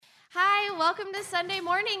Welcome to Sunday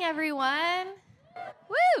morning, everyone.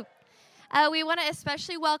 Woo! We want to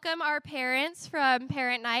especially welcome our parents from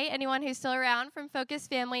Parent Night, anyone who's still around from Focus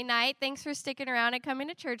Family Night. Thanks for sticking around and coming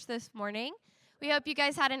to church this morning. We hope you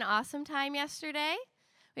guys had an awesome time yesterday.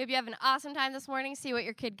 We hope you have an awesome time this morning. See what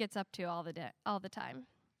your kid gets up to all the time.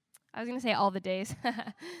 I was going to say all the days.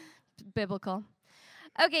 Biblical.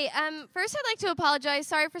 Okay, first I'd like to apologize.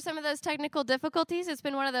 Sorry for some of those technical difficulties. It's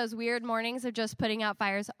been one of those weird mornings of just putting out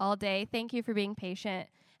fires all day. Thank you for being patient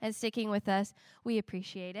and sticking with us. We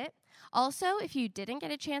appreciate it. Also, if you didn't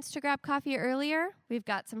get a chance to grab coffee earlier, we've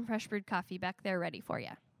got some fresh brewed coffee back there ready for you.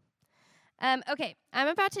 Okay, I'm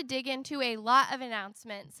about to dig into a lot of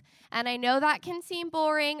announcements, and I know that can seem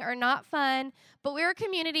boring or not fun, but we're a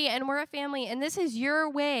community and we're a family, and this is your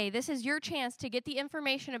way, this is your chance to get the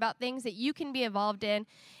information about things that you can be involved in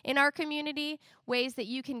our community, ways that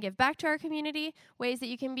you can give back to our community, ways that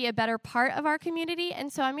you can be a better part of our community,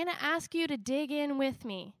 and so I'm going to ask you to dig in with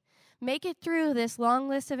me. Make it through this long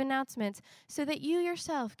list of announcements so that you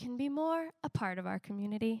yourself can be more a part of our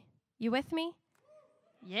community. You with me?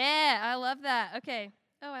 Yeah, I love that. Okay.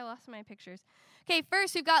 Oh, I lost my pictures. Okay,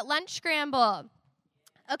 first we've got Lunch Scramble.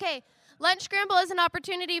 Okay, Lunch Scramble is an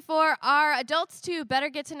opportunity for our adults to better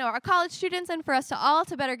get to know our college students and for us to all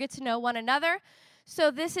to better get to know one another.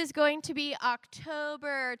 So this is going to be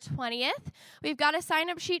October 20th. We've got a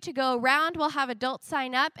sign-up sheet to go around. We'll have adults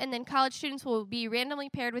sign up, and then college students will be randomly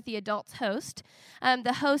paired with the adults host.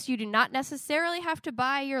 The host, you do not necessarily have to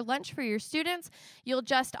buy your lunch for your students. You'll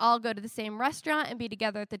just all go to the same restaurant and be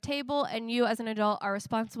together at the table, and you as an adult are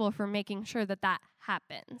responsible for making sure that that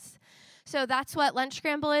happens. So that's what Lunch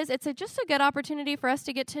Scramble is. It's just a good opportunity for us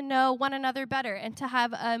to get to know one another better and to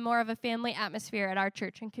have more of a family atmosphere at our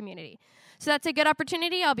church and community. So that's a good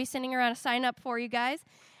opportunity. I'll be sending around a sign-up for you guys.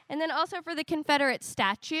 And then also for the Confederate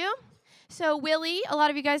statue. So Willie, a lot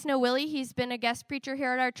of you guys know Willie. He's been a guest preacher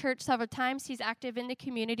here at our church several times. He's active in the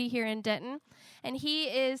community here in Denton. And he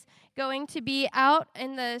is going to be out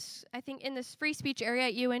in this free speech area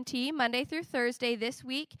at UNT Monday through Thursday this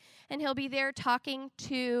week. And he'll be there talking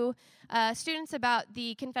to students about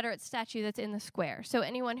the Confederate statue that's in the square. So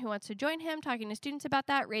anyone who wants to join him, talking to students about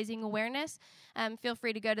that, raising awareness, feel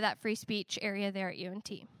free to go to that free speech area there at UNT.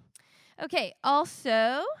 Okay,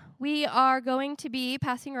 also, we are going to be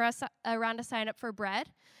passing around a sign-up for bread.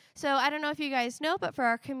 So I don't know if you guys know, but for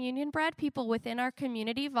our communion bread, people within our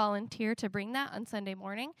community volunteer to bring that on Sunday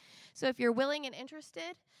morning. So if you're willing and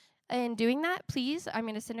interested in doing that, please, I'm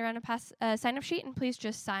going to send around a sign-up sheet, and please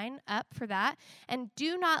just sign up for that. And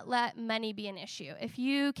do not let money be an issue. If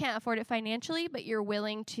you can't afford it financially, but you're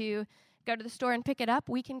willing to go to the store and pick it up,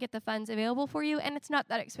 we can get the funds available for you, and it's not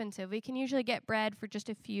that expensive. We can usually get bread for just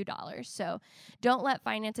a few dollars. So don't let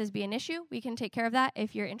finances be an issue. We can take care of that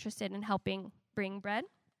if you're interested in helping bring bread.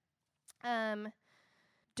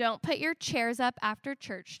 Don't put your chairs up after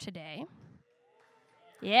church today.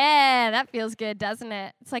 Yeah, that feels good, doesn't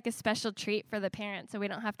it? It's like a special treat for the parents, so we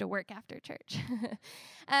don't have to work after church.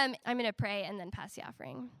 I'm going to pray and then pass the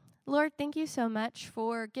offering. Lord, thank you so much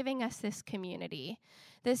for giving us this community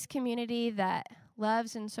that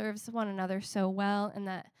loves and serves one another so well and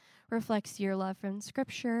that reflects your love from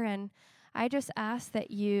Scripture. And I just ask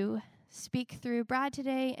that you speak through Brad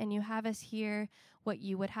today and you have us hear what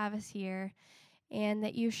you would have us hear and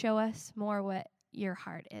that you show us more what your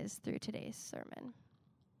heart is through today's sermon.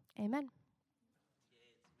 Amen.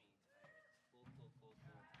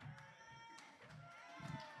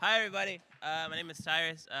 Hi, everybody. My name is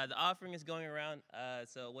Tyrus. The offering is going around.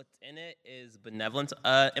 So what's in it is benevolence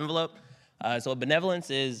envelope. So what benevolence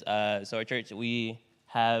is, so our church, we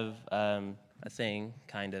have a thing.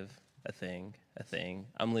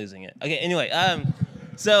 I'm losing it. Okay, anyway.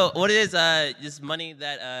 So what it is, just money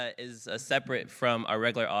that is separate from our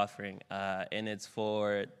regular offering, and it's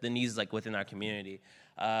for the needs like within our community,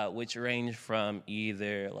 which range from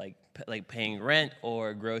either like paying rent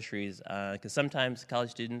or groceries, because sometimes college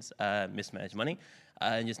students mismanage money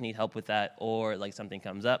and just need help with that, or like something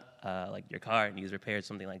comes up, like your car needs repairs,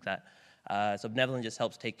 something like that. So Benevolent just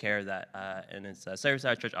helps take care of that, and it's a service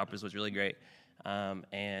our church offers was really great,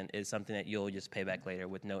 and it's something that you'll just pay back later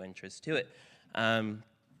with no interest to it.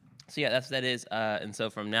 So yeah, that's what that is, and so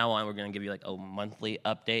from now on, we're going to give you like a monthly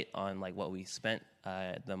update on like what we spent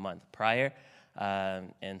the month prior.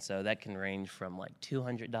 And so that can range from like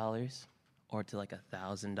 $200 or to like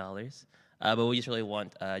 $1,000. But we just really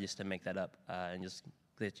want just to make that up and just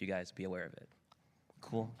let you guys be aware of it.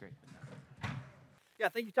 Cool, great. Yeah,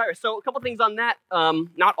 thank you, Tyra. So a couple things on that.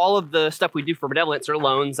 Not all of the stuff we do for benevolence are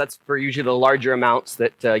loans. That's for usually the larger amounts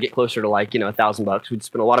that get closer to $1,000. We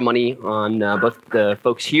spend a lot of money on both the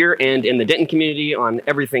folks here and in the Denton community on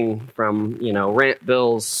everything from rent,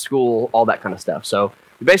 bills, school, all that kind of stuff. So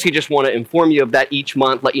we basically just want to inform you of that each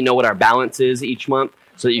month, let you know what our balance is each month,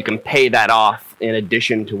 so that you can pay that off in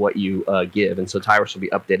addition to what you give. And so Tyrus will be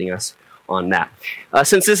updating us on that.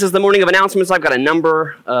 Since this is the morning of announcements, I've got a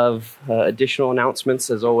number of additional announcements,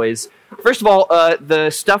 as always. First of all, the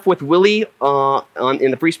stuff with Willie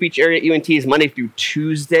in the free speech area at UNT is Monday through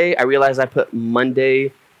Tuesday. I realize I put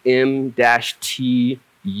Monday M-TU,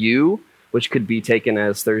 which could be taken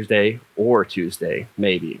as Thursday or Tuesday,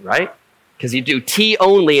 maybe, right? Because you do T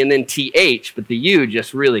only and then TH, but the U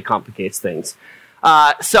just really complicates things.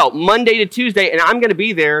 So Monday to Tuesday, and I'm going to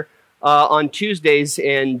be there on Tuesdays,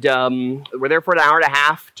 and we're there for an hour and a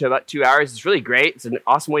half to about 2 hours. It's really great. It's an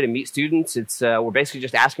awesome way to meet students. We're basically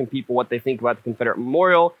just asking people what they think about the Confederate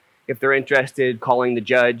Memorial. If they're interested, calling the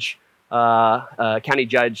judge, county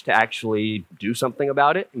judge, to actually do something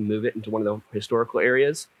about it and move it into one of the historical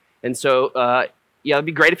areas. And so, it'd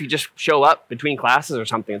be great if you just show up between classes or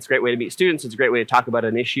something. It's a great way to meet students. It's a great way to talk about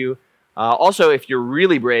an issue. Also, if you're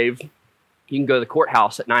really brave, you can go to the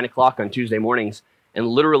courthouse at 9 o'clock on Tuesday mornings and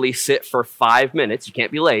literally sit for 5 minutes, you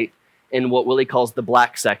can't be late, in what Willie calls the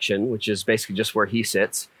black section, which is basically just where he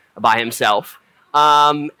sits by himself.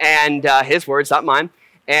 And his words, not mine.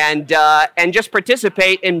 And just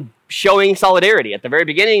participate in showing solidarity. At the very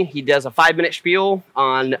beginning, he does a 5-minute spiel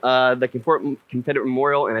on the Confederate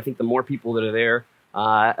Memorial, and I think the more people that are there,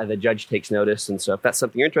 the judge takes notice. And so if that's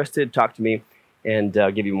something you're interested in, talk to me, and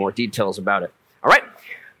give you more details about it. All right?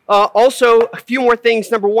 Also, a few more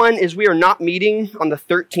things. Number one is we are not meeting on the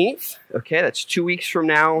 13th. Okay, that's 2 weeks from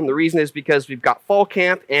now. And the reason is because we've got fall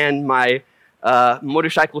camp, and my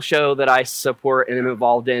motorcycle show that I support and am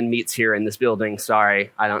involved in meets here in this building.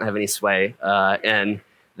 Sorry, I don't have any sway in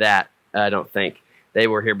that, I don't think. They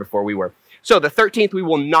were here before we were. So the 13th, we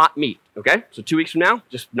will not meet. Okay, so 2 weeks from now,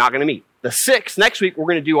 just not going to meet. The 6th, next week, we're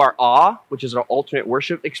going to do our AWE, which is our alternate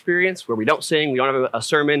worship experience, where we don't sing, we don't have a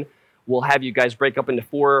sermon. We'll have you guys break up into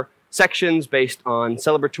 4 sections based on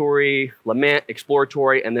celebratory, lament,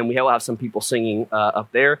 exploratory, and then we'll have some people singing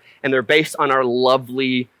up there. And they're based on our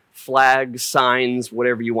lovely flags, signs,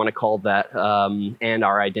 whatever you want to call that, and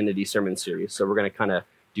our identity sermon series. So we're going to kind of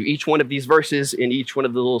do each one of these verses in each one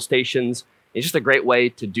of the little stations. It's just a great way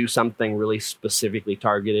to do something really specifically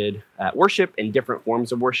targeted at worship and different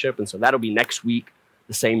forms of worship. And so that'll be next week,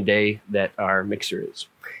 the same day that our mixer is.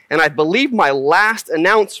 And I believe my last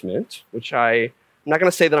announcement, which I'm not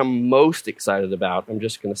going to say that I'm most excited about, I'm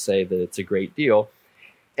just going to say that it's a great deal.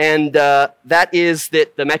 And that is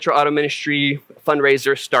that the Metro Auto Ministry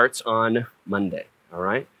fundraiser starts on Monday, all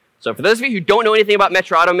right? So for those of you who don't know anything about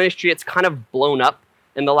Metro Auto Ministry, it's kind of blown up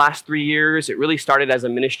in the last 3 years. It really started as a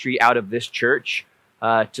ministry out of this church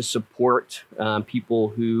to support people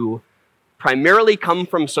who primarily come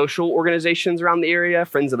from social organizations around the area,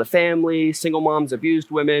 Friends of the Family, single moms, abused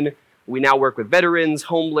women. We now work with veterans,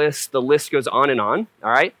 homeless, the list goes on, all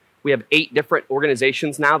right? We have 8 different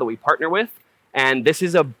organizations now that we partner with, and this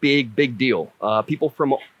is a big, big deal. People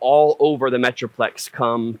from all over the Metroplex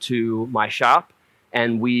come to my shop,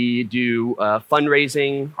 and we do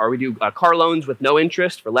fundraising, or we do car loans with no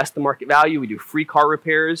interest for less than market value. We do free car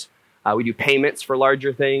repairs. We do payments for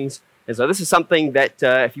larger things. And so this is something that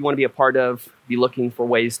if you want to be a part of, be looking for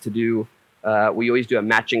ways to do. We always do a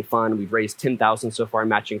matching fund. We've raised $10,000 so far in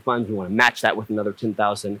matching funds. We want to match that with another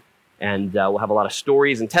 $10,000. And we'll have a lot of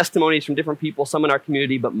stories and testimonies from different people, some in our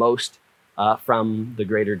community, but most from the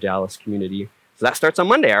greater Dallas community. So that starts on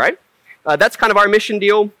Monday, all right? That's kind of our mission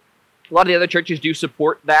deal. A lot of the other churches do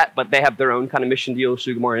support that, but they have their own kind of mission deal.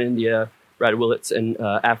 Sugamore in India, Brad Willits in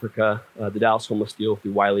Africa, the Dallas Homeless deal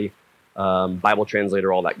through Wiley, Bible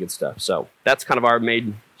translator, all that good stuff. So that's kind of our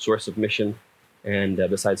main source of mission and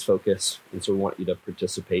besides focus. And so we want you to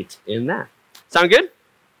participate in that. Sound good?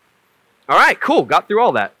 All right, cool. Got through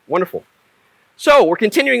all that. Wonderful. So we're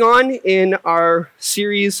continuing on in our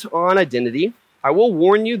series on identity. I will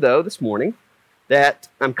warn you, though, this morning that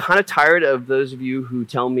I'm kind of tired of those of you who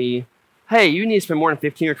tell me, hey, you need to spend more than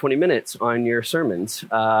 15 or 20 minutes on your sermons.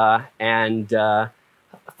 Fine. I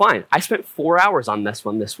spent 4 hours on this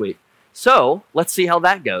one this week. So let's see how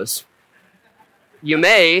that goes. You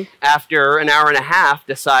may, after an hour and a half,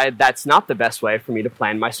 decide that's not the best way for me to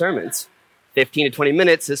plan my sermons. 15 to 20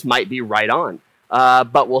 minutes, this might be right on.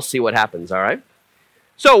 But we'll see what happens, all right?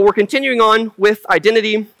 So we're continuing on with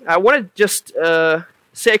identity. I want to just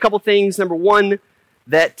say a couple things. Number one,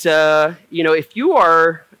 that if you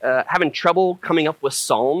are having trouble coming up with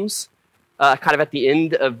Psalms kind of at the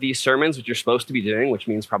end of these sermons, which you're supposed to be doing, which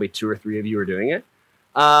means probably 2 or 3 of you are doing it.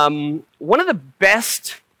 One of the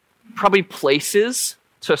best probably places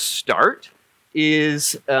to start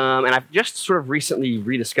is, and I've just sort of recently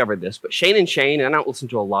rediscovered this, but Shane and Shane, and I don't listen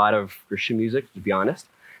to a lot of Christian music, to be honest.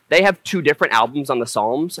 They have 2 different albums on the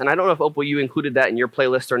Psalms, and I don't know if, Opal, you included that in your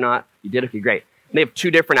playlist or not. You did? Okay, great. They have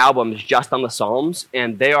 2 different albums just on the Psalms,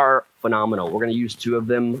 and they are phenomenal. We're going to use 2 of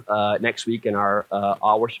them next week in our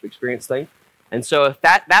All Worship Experience thing. And so if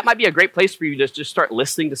that might be a great place for you to just start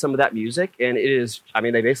listening to some of that music, and it is, I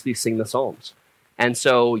mean, they basically sing the Psalms. And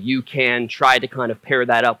so you can try to kind of pair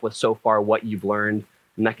that up with so far what you've learned,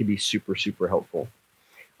 and that could be super, super helpful.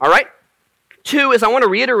 All right. 2 is I want to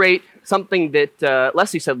reiterate something that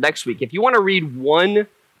Leslie said next week. If you want to read one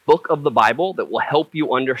book of the Bible that will help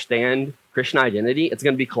you understand Christian identity, it's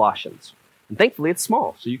going to be Colossians. And thankfully, it's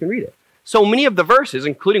small, so you can read it. So many of the verses,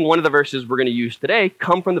 including one of the verses we're going to use today,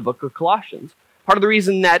 come from the book of Colossians. Part of the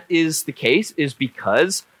reason that is the case is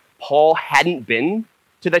because Paul hadn't been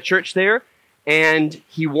to the church there, and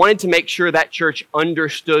he wanted to make sure that church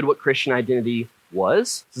understood what Christian identity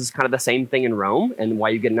was. This is kind of the same thing in Rome, and why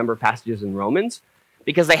you get a number of passages in Romans,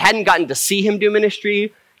 because they hadn't gotten to see him do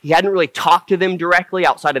ministry. He hadn't really talked to them directly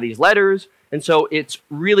outside of these letters, and so it's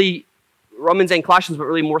really Romans and Colossians, but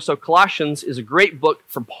really more so Colossians, is a great book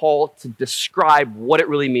for Paul to describe what it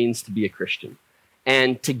really means to be a Christian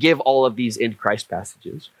and to give all of these in Christ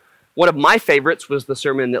passages. One of my favorites was the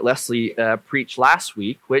sermon that Leslie preached last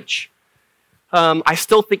week, which I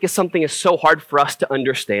still think is something that's so hard for us to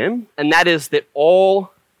understand, and that is that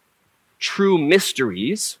all true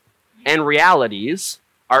mysteries and realities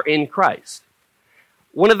are in Christ.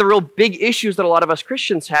 One of the real big issues that a lot of us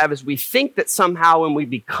Christians have is we think that somehow when we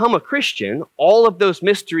become a Christian, all of those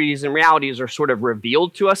mysteries and realities are sort of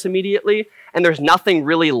revealed to us immediately, and there's nothing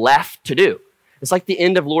really left to do. It's like the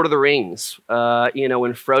end of Lord of the Rings, when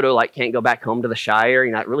Frodo can't go back home to the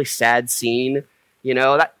Shire, that really sad scene.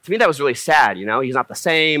 To me that was really sad. He's not the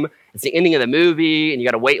same. It's the ending of the movie, and you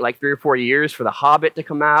got to wait 3 or 4 years for The Hobbit to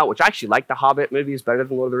come out, which I actually like the Hobbit movies better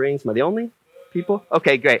than Lord of the Rings. Am I the only people?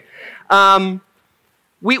 Okay, great.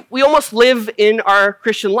 We almost live in our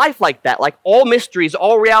Christian life like that. Like all mysteries,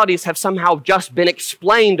 all realities have somehow just been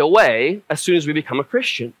explained away as soon as we become a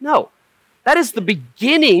Christian. No, that is the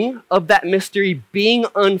beginning of that mystery being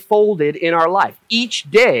unfolded in our life.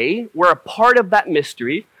 Each day, we're a part of that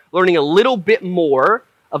mystery, learning a little bit more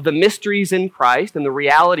of the mysteries in Christ and the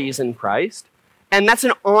realities in Christ. And that's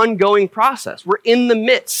an ongoing process. We're in the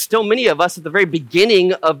midst, still many of us at the very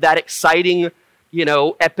beginning of that exciting,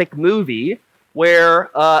 epic movie where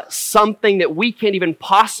something that we can't even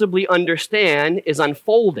possibly understand is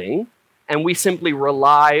unfolding, and we simply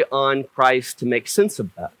rely on Christ to make sense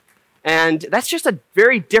of that. And that's just a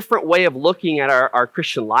very different way of looking at our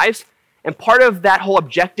Christian lives. And part of that whole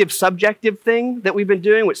objective-subjective thing that we've been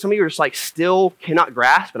doing, which some of you are just still cannot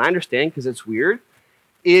grasp, and I understand because it's weird,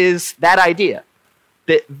 is that idea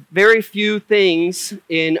that very few things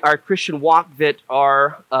in our Christian walk that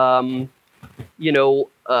are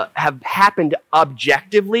have happened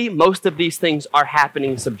objectively. Most of these things are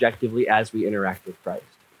happening subjectively as we interact with Christ.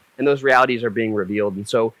 And those realities are being revealed. And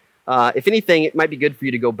so, if anything, it might be good for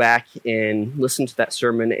you to go back and listen to that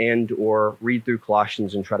sermon and or read through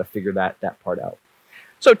Colossians and try to figure that part out.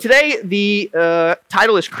 So today, the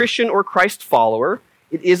title is Christian or Christ Follower.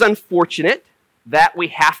 It is unfortunate that we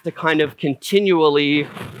have to kind of continually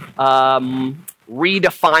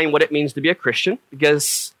redefine what it means to be a Christian,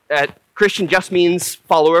 because Christian just means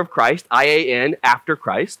follower of Christ, I-A-N, after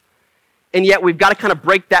Christ. And yet we've got to kind of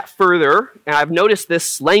break that further. And I've noticed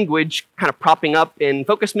this language kind of propping up in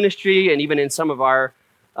Focus Ministry and even in some of our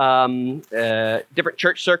different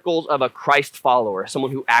church circles of a Christ follower,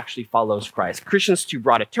 someone who actually follows Christ. Christian's too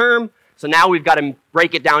broad a term, so now we've got to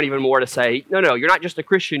break it down even more to say, no, you're not just a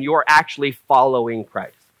Christian, you're actually following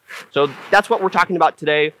Christ. So that's what we're talking about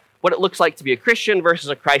today, what it looks like to be a Christian versus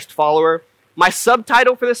a Christ follower. My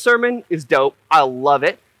subtitle for this sermon is dope. I love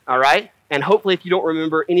it, all right? And hopefully if you don't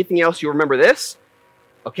remember anything else, you'll remember this,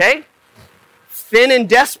 okay? Thin and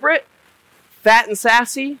desperate, fat and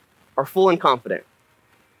sassy, or full and confident.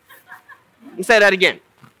 Let me say that again.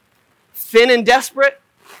 Thin and desperate,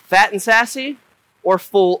 fat and sassy, or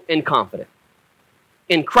full and confident.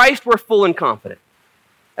 In Christ, we're full and confident.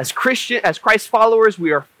 As Christ followers,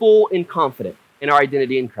 we are full and confident in our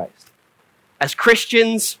identity in Christ. As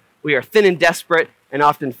Christians, we are thin and desperate, and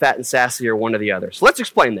often fat and sassy, or one or the other. So let's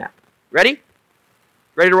explain that. Ready?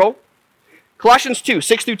 Ready to roll? Colossians 2,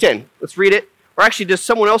 6 through 10. Let's read it. Or actually, does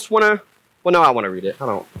someone else want to? Well, no, I want to read it. I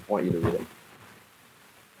don't want you to read it.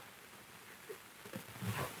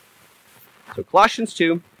 So Colossians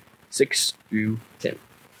 2, 6 through 10. So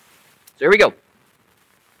here we go.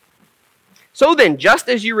 So then, just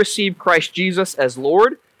as you received Christ Jesus as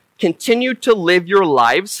Lord, continue to live your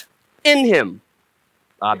lives in him.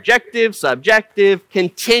 Objective, subjective,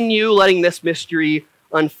 continue letting this mystery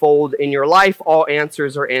unfold in your life. All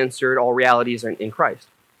answers are answered, all realities are in Christ.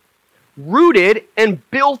 Rooted and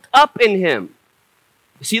built up in him.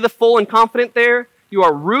 You see the full and confident there? You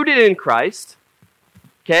are rooted in Christ,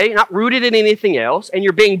 okay? Not rooted in anything else, and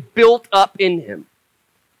you're being built up in him.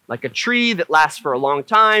 Like a tree that lasts for a long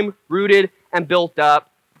time, rooted and built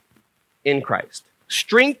up in Christ.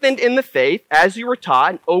 Strengthened in the faith as you were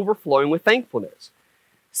taught and overflowing with thankfulness.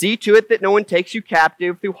 See to it that no one takes you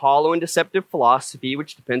captive through hollow and deceptive philosophy,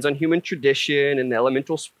 which depends on human tradition and the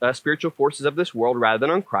elemental spiritual forces of this world rather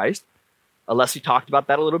than on Christ. Leslie talked about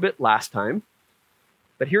that a little bit last time.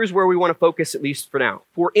 But here's where we want to focus, at least for now.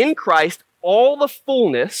 For in Christ, all the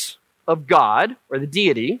fullness of God, or the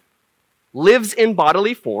deity, lives in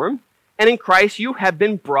bodily form, and in Christ you have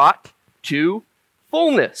been brought to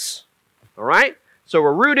fullness. All right? So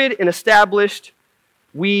we're rooted and established.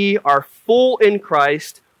 We are full in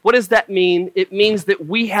Christ. What does that mean? It means that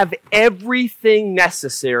we have everything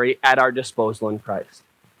necessary at our disposal in Christ.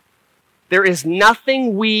 There is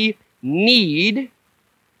nothing we need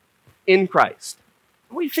in Christ.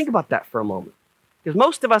 I want you to think about that for a moment. Because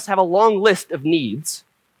most of us have a long list of needs.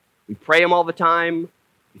 We pray them all the time.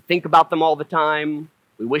 We think about them all the time.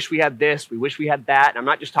 We wish we had this. We wish we had that. And I'm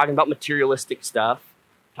not just talking about materialistic stuff.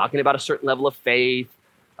 I'm talking about a certain level of faith,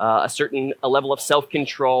 a level of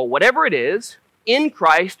self-control. Whatever it is, in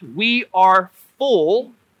Christ, we are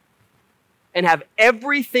full and have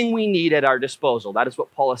everything we need at our disposal. That is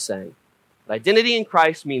what Paul is saying. Identity in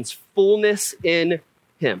Christ means fullness in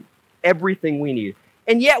him. Everything we need.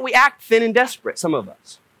 And yet we act thin and desperate, some of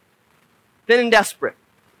us. Thin and desperate.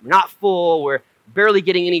 We're not full. We're barely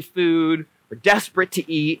getting any food. We're desperate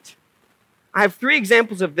to eat. I have 3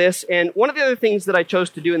 examples of this, and one of the other things that I chose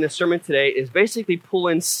to do in this sermon today is basically pull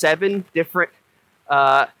in 7 different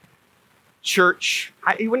church,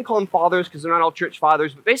 you wouldn't call them fathers because they're not all church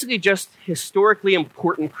fathers, but basically just historically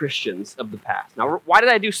important Christians of the past. Now, why did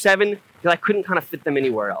I do 7? Because I couldn't kind of fit them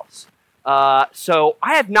anywhere else. So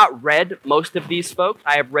I have not read most of these folks.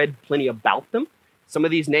 I have read plenty about them. Some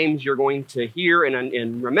of these names you're going to hear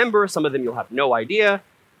and remember. Some of them you'll have no idea.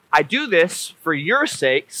 I do this for your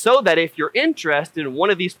sake so that if you're interested in one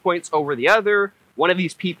of these points over the other, one of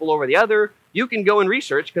these people over the other, you can go and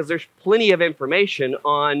research because there's plenty of information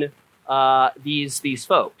on these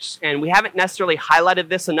folks. And we haven't necessarily highlighted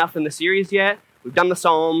this enough in the series yet. We've done the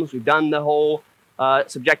Psalms. We've done the whole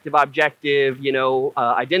subjective, objective,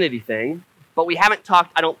 identity thing. But we haven't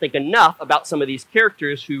talked, I don't think, enough about some of these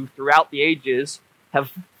characters who throughout the ages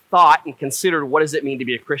have thought and considered what does it mean to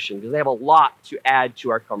be a Christian, because they have a lot to add to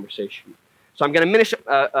our conversation. So I'm going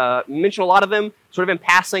to mention a lot of them, sort of in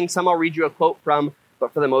passing. Some I'll read you a quote from,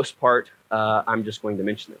 but for the most part, I'm just going to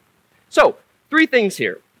mention them. So 3 things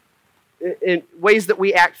here, in ways that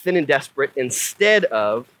we act thin and desperate instead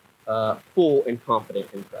of full and confident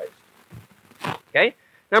in Christ. Okay?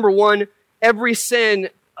 Number 1, every sin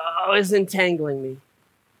is entangling me.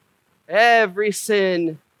 Every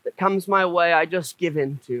sin that comes my way, I just give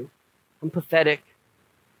in to. I'm pathetic.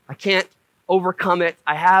 I can't overcome it.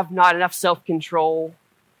 I have not enough self-control.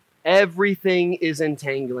 Everything is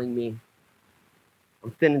entangling me. I'm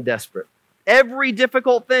thin and desperate. Every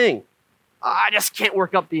difficult thing, I just can't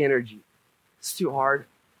work up the energy. It's too hard.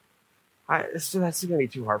 That's going to be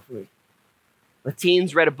too hard for me. The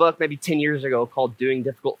teens read a book maybe 10 years ago called Doing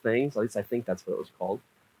Difficult Things. At least I think that's what it was called.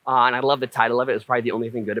 And I love the title of it. It's probably the only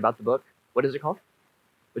thing good about the book. What is it called?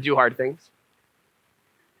 The Do Hard Things.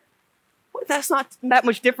 Well, that's not that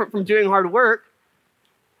much different from doing hard work.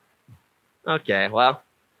 Okay, well,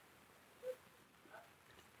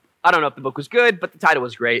 I don't know if the book was good, but the title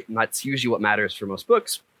was great, and that's usually what matters for most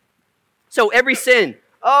books. So every sin,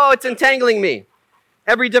 it's entangling me.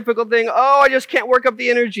 Every difficult thing, I just can't work up the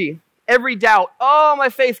energy. Every doubt, my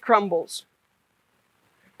faith crumbles.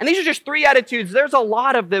 And these are just 3 attitudes. There's a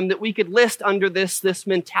lot of them that we could list under this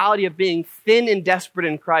mentality of being thin and desperate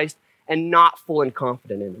in Christ and not full and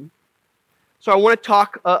confident in him. So I want to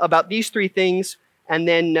talk about these 3 things, and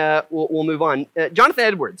then we'll move on. Jonathan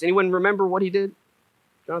Edwards, anyone remember what he did?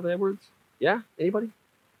 Jonathan Edwards? Yeah? Anybody?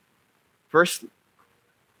 First?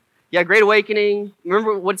 Yeah, Great Awakening.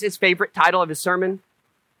 Remember what's his favorite title of his sermon?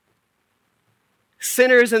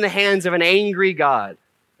 Sinners in the Hands of an Angry God.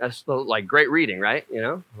 That's like great reading, right?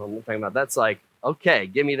 I'm talking about that's like, okay,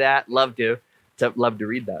 give me that. Love to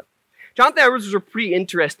read that. Jonathan Edwards was a pretty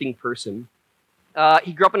interesting person.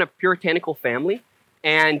 He grew up in a puritanical family,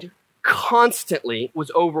 and constantly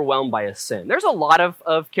was overwhelmed by his sin. There's a lot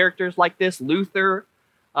of characters like this. Luther,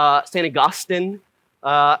 St. Augustine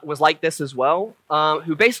was like this as well,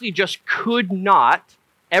 who basically just could not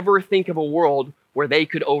ever think of a world where they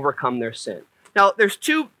could overcome their sin. Now, there's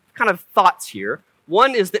two kind of thoughts here.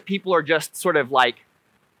 One is that people are just sort of like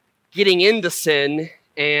getting into sin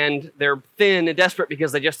and they're thin and desperate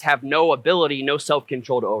because they just have no ability, no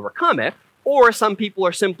self-control to overcome it. Or some people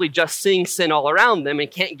are simply just seeing sin all around them and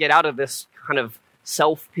can't get out of this kind of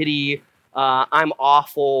self-pity, I'm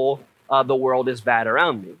awful, the world is bad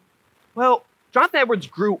around me. Well, Jonathan Edwards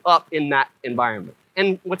grew up in that environment.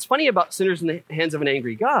 And what's funny about Sinners in the Hands of an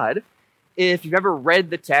Angry God, if you've ever read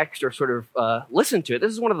the text or sort of listened to it,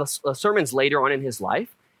 this is one of the sermons later on in his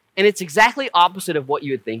life, and it's exactly opposite of what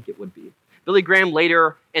you would think it would be. Billy Graham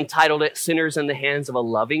later entitled it Sinners in the Hands of a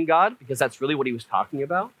Loving God, because that's really what he was talking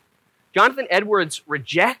about. Jonathan Edwards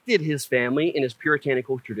rejected his family and his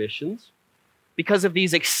puritanical traditions because of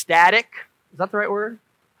these ecstatic, is that the right word?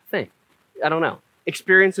 I don't know,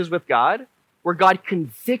 experiences with God, where God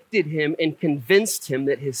convicted him and convinced him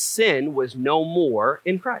that his sin was no more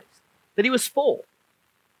in Christ, that he was full.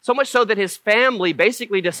 So much so that his family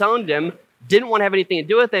basically disowned him, didn't want to have anything to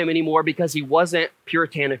do with him anymore because he wasn't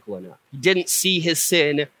puritanical enough. He didn't see his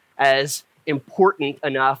sin as important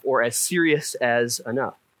enough or as serious as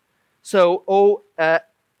enough. So,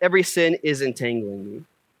 every sin is entangling me.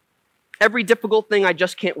 Every difficult thing, I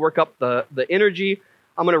just can't work up the energy.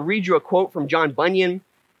 I'm going to read you a quote from John Bunyan.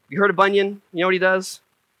 You heard of Bunyan? You know what he does?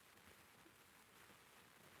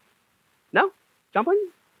 No? John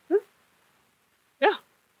Bunyan? Huh? Yeah.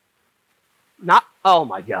 Not, oh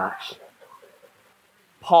my gosh.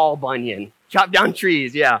 Paul Bunyan. Chop down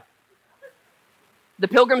trees, yeah. The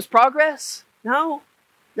Pilgrim's Progress? No?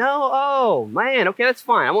 No? Oh, man. Okay, that's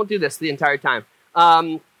fine. I won't do this the entire time.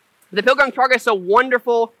 The Pilgrim's Progress is a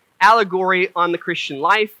wonderful allegory on the Christian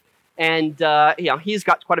life. And he's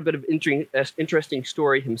got quite a bit of interesting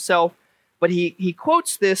story himself. But he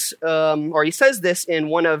quotes this, or he says this in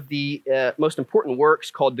one of the most important works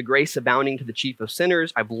called The Grace Abounding to the Chief of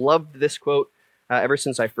Sinners. I've loved this quote ever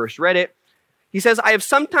since I first read it. He says, I have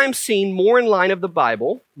sometimes seen more in a line of the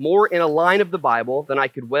Bible than I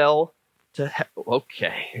could well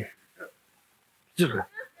okay.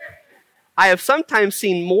 I have sometimes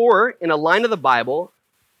seen more in a line of the Bible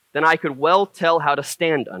than I could well tell how to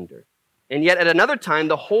stand under. And yet at another time,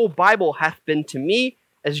 the whole Bible hath been to me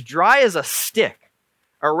as dry as a stick,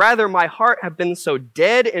 or rather my heart hath been so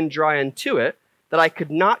dead and dry unto it, that I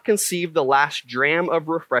could not conceive the last dram of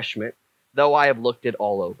refreshment, though I have looked it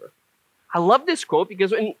all over. I love this quote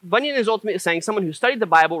because when Bunyan is ultimately saying someone who studied the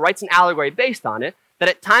Bible writes an allegory based on it, that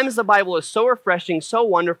at times the Bible is so refreshing, so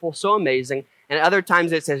wonderful, so amazing, and at other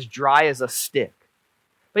times it's as dry as a stick.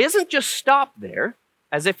 But he doesn't just stop there,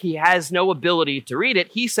 as if he has no ability to read it.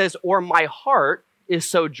 He says, or my heart is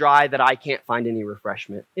so dry that I can't find any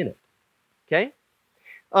refreshment in it. Okay?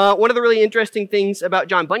 One of the really interesting things about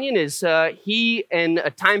John Bunyan is he, in a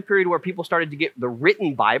time period where people started to get the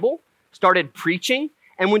written Bible, started preaching,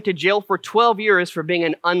 and went to jail for 12 years for being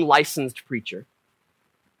an unlicensed preacher.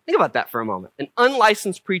 Think about that for a moment. An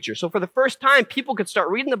unlicensed preacher. So for the first time, people could start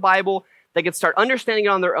reading the Bible. They could start understanding it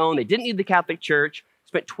on their own. They didn't need the Catholic Church.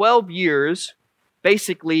 Spent 12 years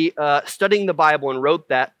basically studying the Bible and wrote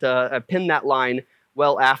that, penned that line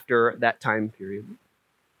well after that time period.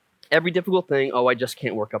 Every difficult thing, oh, I just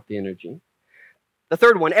can't work up the energy. The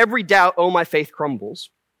third one, every doubt, oh, my faith crumbles.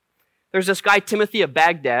 There's this guy, Timothy of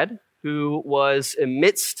Baghdad, who was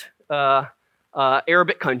amidst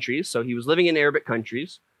Arabic countries. So he was living in Arabic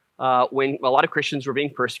countries when a lot of Christians were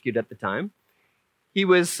being persecuted at the time. He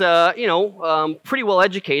was, pretty well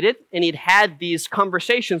educated, and he'd had these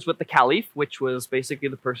conversations with the Caliph, which was basically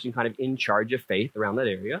the person kind of in charge of faith around that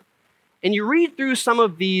area. And you read through some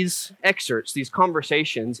of these excerpts, these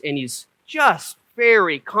conversations, and he's just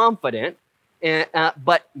very confident,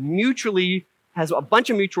 but mutually has a bunch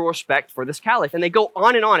of mutual respect for this Caliph. And they go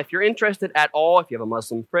on and on. If you're interested at all, if you have a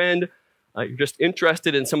Muslim friend, you're just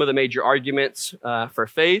interested in some of the major arguments for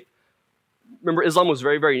faith. Remember, Islam was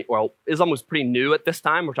Islam was pretty new at this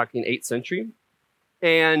time. We're talking 8th century.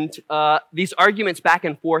 And these arguments back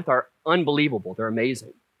and forth are unbelievable. They're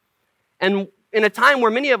amazing. And in a time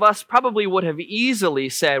where many of us probably would have easily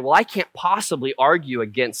said, well, I can't possibly argue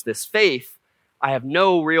against this faith. I have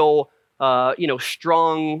no real,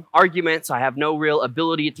 strong arguments. I have no real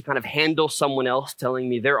ability to kind of handle someone else telling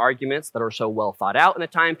me their arguments that are so well thought out in a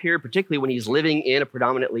time period, particularly when he's living in a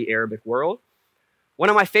predominantly Arabic world. One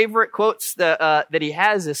of my favorite quotes that he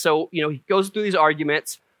has is, he goes through these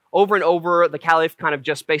arguments over and over. The Caliph kind of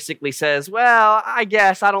just basically says, well, I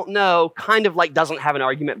guess, I don't know, kind of like doesn't have an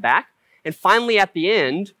argument back. And finally, at the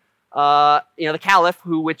end, the Caliph,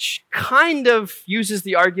 which kind of uses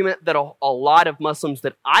the argument that a lot of Muslims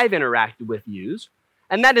that I've interacted with use,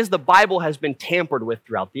 and that is the Bible has been tampered with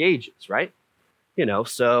throughout the ages, right?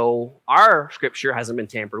 So our scripture hasn't been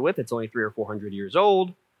tampered with. It's only 300 or 400 years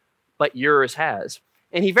old, but yours has.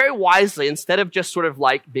 And he very wisely, instead of just sort of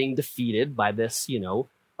like being defeated by this,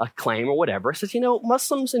 a claim or whatever, says,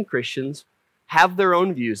 Muslims and Christians have their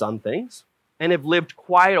own views on things and have lived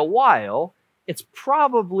quite a while. It's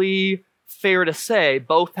probably fair to say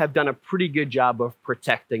both have done a pretty good job of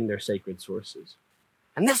protecting their sacred sources.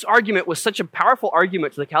 And this argument was such a powerful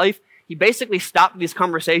argument to the Caliph, he basically stopped these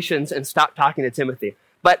conversations and stopped talking to Timothy.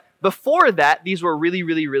 But before that, these were really,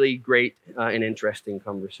 really, really great and interesting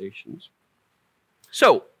conversations.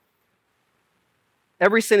 So,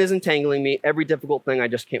 every sin is entangling me. Every difficult thing, I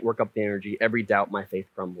just can't work up the energy. Every doubt, my faith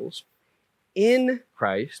crumbles. In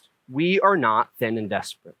Christ, we are not thin and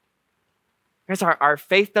desperate. Guys, our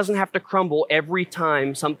faith doesn't have to crumble every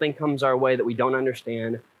time something comes our way that we don't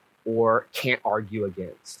understand or can't argue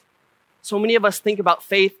against. So many of us think about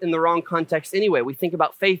faith in the wrong context anyway. We think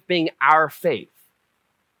about faith being our faith.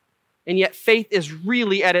 And yet faith is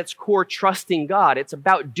really at its core trusting God. It's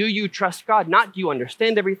about, do you trust God? Not do you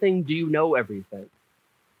understand everything? Do you know everything?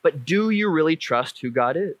 But do you really trust who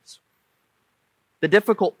God is? The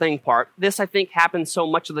difficult thing part, this I think happens so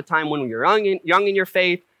much of the time when you're young in your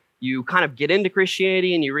faith. You kind of get into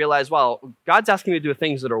Christianity and you realize, well, God's asking me to do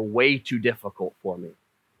things that are way too difficult for me.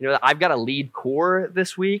 I've got to lead core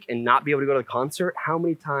this week and not be able to go to the concert. How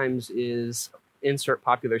many times is insert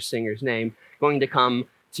popular singer's name going to come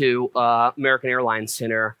to American Airlines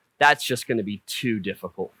Center? That's just going to be too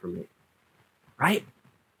difficult for me, right?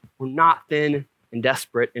 We're not thin and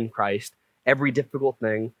desperate in Christ. Every difficult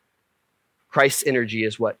thing, Christ's energy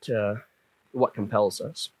is what compels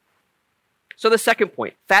us. So the second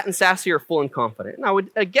point, fat and sassy or full and confident. And I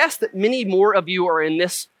would guess that many more of you are in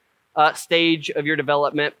this stage of your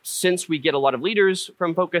development since we get a lot of leaders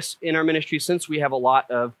from Focus in our ministry, since we have a lot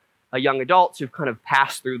of young adults who've kind of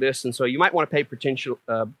passed through this. And so you might want to pay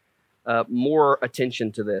more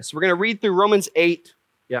attention to this. We're going to read through Romans 8,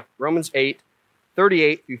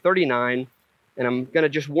 38 through 39. And I'm going to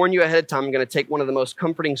just warn you ahead of time, I'm going to take one of the most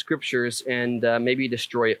comforting scriptures and maybe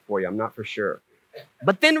destroy it for you. I'm not for sure.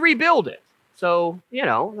 But then rebuild it. So,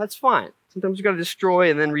 that's fine. Sometimes you've got to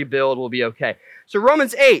destroy and then rebuild will be okay. So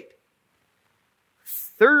Romans 8,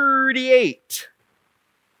 38.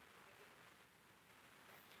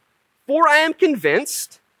 For I am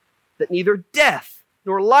convinced that neither death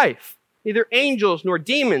nor life, neither angels nor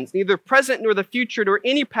demons, neither present nor the future, nor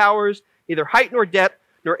any powers, neither height nor depth,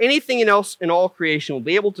 nor anything else in all creation will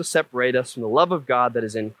be able to separate us from the love of God that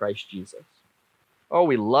is in Christ Jesus. Oh,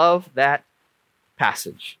 we love that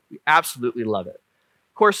passage. We absolutely love it.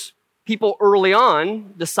 Of course, people early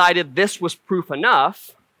on decided this was proof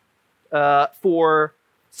enough for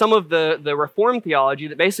some of the Reformed theology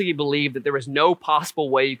that basically believed that there was no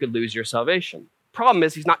possible way you could lose your salvation. Problem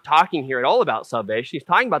is, he's not talking here at all about salvation. He's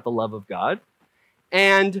talking about the love of God.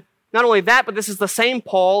 And not only that, but this is the same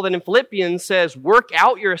Paul that in Philippians says, work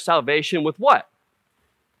out your salvation with what?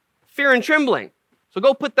 Fear and trembling. So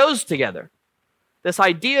go put those together. This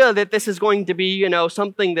idea that this is going to be,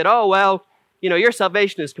 something that, your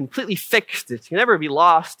salvation is completely fixed. It can never be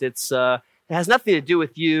lost. It has nothing to do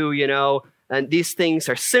with you, and these things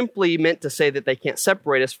are simply meant to say that they can't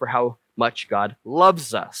separate us for how much God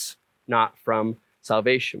loves us, not from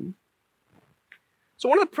salvation. So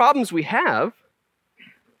one of the problems we have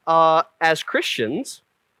as Christians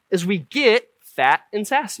is we get fat and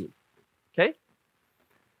sassy, okay?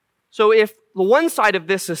 So if the one side of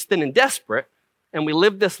this is thin and desperate, and we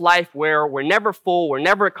live this life where we're never full, we're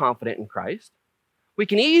never confident in Christ, we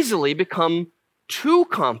can easily become too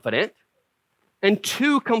confident and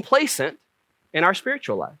too complacent in our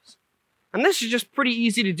spiritual lives. And this is just pretty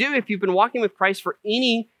easy to do if you've been walking with Christ for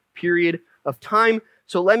any period of time.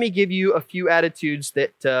 So let me give you a few attitudes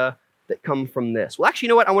that come from this. Well, actually, you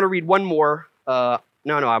know what? I want to read one more. No,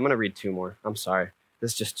 I'm going to read two more. I'm sorry.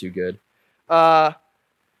 This is just too good.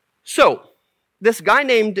 So, this guy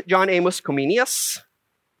named John Amos Comenius,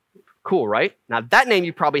 cool, right? Now, that name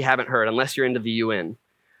you probably haven't heard unless you're into the UN.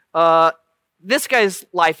 This guy's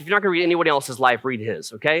life, if you're not going to read anyone else's life, read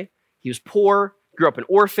his, okay? He was poor, grew up an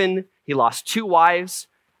orphan, he lost 2 wives,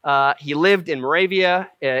 he lived in Moravia.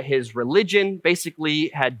 His religion basically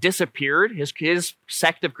had disappeared. His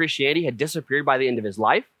sect of Christianity had disappeared by the end of his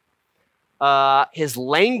life. His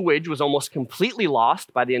language was almost completely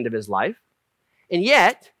lost by the end of his life. And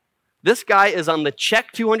yet, this guy is on the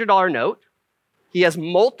Czech $200 note. He has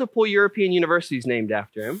multiple European universities named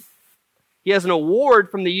after him. He has an award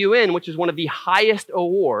from the UN, which is one of the highest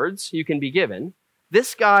awards you can be given.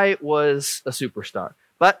 This guy was a superstar,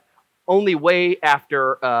 but only way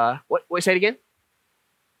after, say it again?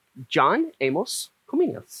 John Amos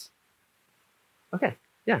Comenius. Okay,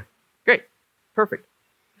 yeah, great, perfect.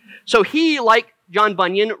 So he, like John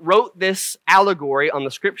Bunyan, wrote this allegory on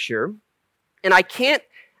the scripture, and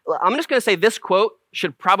I'm just going to say this quote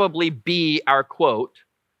should probably be our quote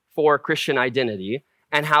for Christian identity,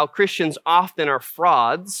 and how Christians often are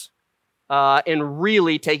frauds in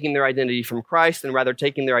really taking their identity from Christ and rather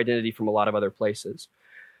taking their identity from a lot of other places.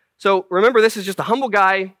 So remember, this is just a humble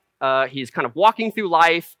guy. He's kind of walking through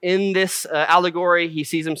life. In this allegory, he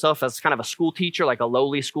sees himself as kind of a school teacher, like a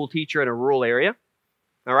lowly school teacher in a rural area.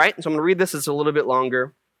 All right, so I'm going to read this. It's a little bit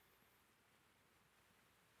longer.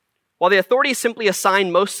 While the authorities simply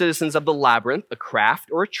assign most citizens of the labyrinth a craft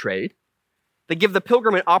or a trade, they give the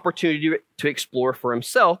pilgrim an opportunity to explore for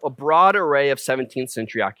himself a broad array of 17th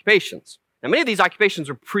century occupations. Now, many of these occupations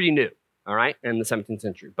were pretty new, all right, in the 17th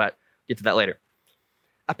century, but I'll get to that later.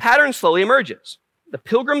 A pattern slowly emerges. The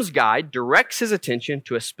pilgrim's guide directs his attention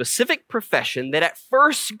to a specific profession that at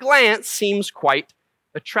first glance seems quite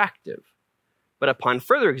attractive. But upon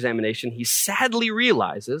further examination, he sadly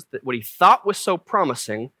realizes that what he thought was so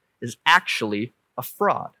promising is actually a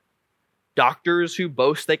fraud. Doctors who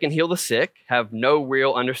boast they can heal the sick have no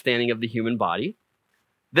real understanding of the human body.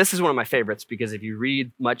 This is one of my favorites because if you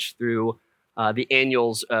read much through the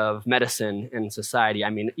annuals of medicine and society,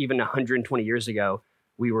 I mean, even 120 years ago,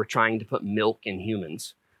 we were trying to put milk in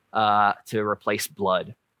humans to replace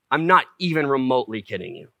blood. I'm not even remotely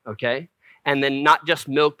kidding you, okay? And then not just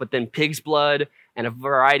milk, but then pig's blood and a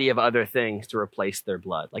variety of other things to replace their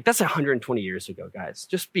blood. Like, that's 120 years ago, guys.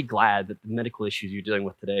 Just be glad that the medical issues you're dealing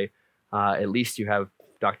with today, at least you have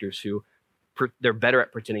doctors who, they're better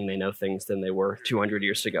at pretending they know things than they were 200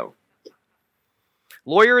 years ago.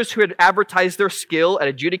 Lawyers who had advertised their skill at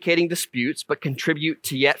adjudicating disputes but contribute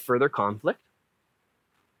to yet further conflict.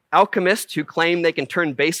 Alchemists who claim they can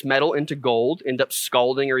turn base metal into gold end up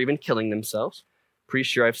scalding or even killing themselves. Pretty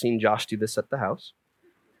sure I've seen Josh do this at the house.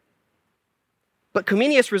 But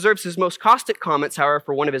Comenius reserves his most caustic comments, however,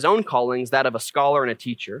 for one of his own callings, that of a scholar and a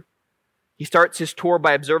teacher. He starts his tour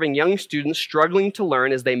by observing young students struggling to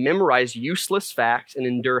learn as they memorize useless facts and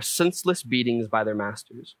endure senseless beatings by their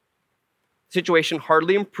masters. The situation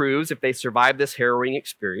hardly improves if they survive this harrowing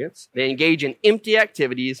experience. They engage in empty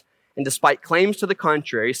activities and, despite claims to the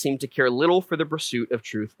contrary, seem to care little for the pursuit of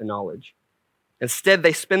truth and knowledge. Instead,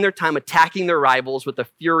 they spend their time attacking their rivals with a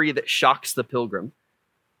fury that shocks the pilgrim.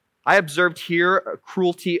 I observed here a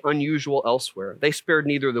cruelty unusual elsewhere. They spared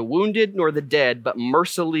neither the wounded nor the dead, but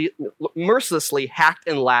mercilessly hacked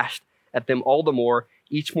and lashed at them all the more,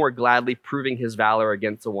 each more gladly proving his valor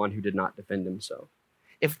against the one who did not defend himself.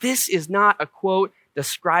 If this is not a quote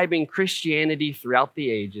describing Christianity throughout the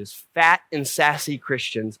ages, fat and sassy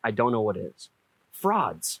Christians, I don't know what is.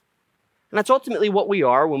 Frauds. And that's ultimately what we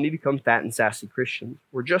are when we become fat and sassy Christians.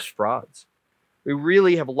 We're just frauds. We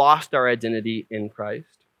really have lost our identity in Christ.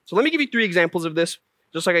 So let me give you 3 examples of this,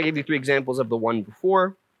 just like I gave you 3 examples of the one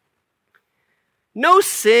before. No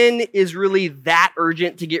sin is really that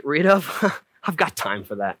urgent to get rid of. I've got time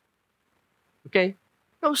for that. Okay?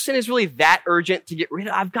 No sin is really that urgent to get rid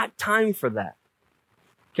of. I've got time for that.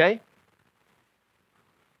 Okay?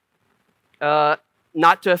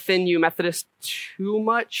 Not to offend you Methodists too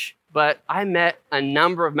much, but I met a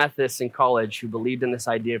number of Methodists in college who believed in this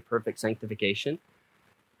idea of perfect sanctification,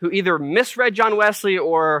 who either misread John Wesley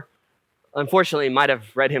or, unfortunately, might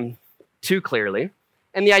have read him too clearly.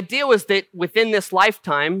 And the idea was that within this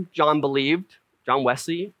lifetime, John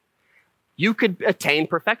Wesley, you could attain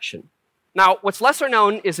perfection. Now, what's lesser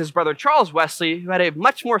known is his brother Charles Wesley, who had a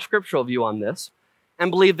much more scriptural view on this and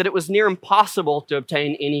believed that it was near impossible to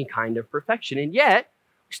obtain any kind of perfection. And yet,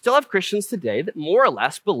 we still have Christians today that more or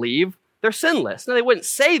less believe they're sinless. Now, they wouldn't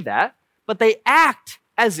say that, but they act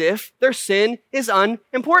as if their sin is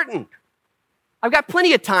unimportant. I've got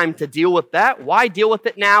plenty of time to deal with that. Why deal with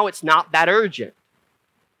it now? It's not that urgent.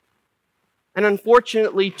 And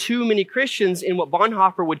unfortunately, too many Christians in what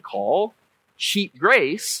Bonhoeffer would call cheap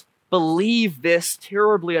grace believe this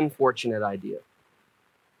terribly unfortunate idea.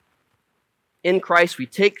 In Christ, we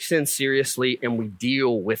take sin seriously and we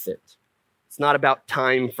deal with it. It's not about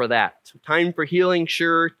time for that. Time for healing,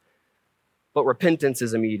 sure, but repentance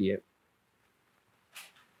is immediate.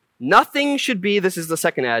 Nothing should be, this is the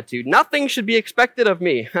second attitude, nothing should be expected of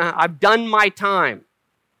me. I've done my time.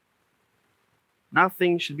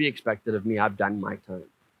 Nothing should be expected of me. I've done my time.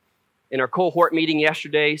 In our cohort meeting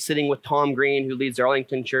yesterday, sitting with Tom Green, who leads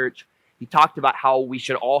Arlington Church, he talked about how we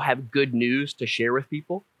should all have good news to share with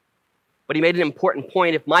people. But he made an important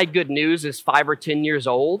point. If my good news is 5 or 10 years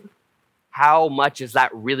old, how much is that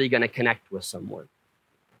really going to connect with someone?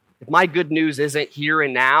 If my good news isn't here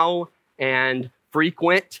and now and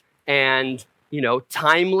frequent and,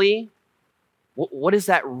 timely, what is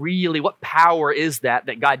that really? What power is that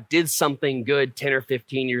God did something good 10 or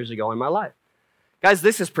 15 years ago in my life? Guys,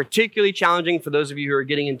 this is particularly challenging for those of you who are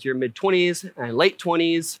getting into your mid-20s and late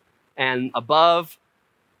 20s and above.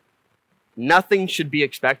 Nothing should be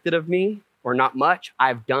expected of me, or not much.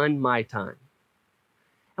 I've done my time.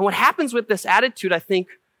 And what happens with this attitude, I think,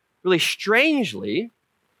 really strangely,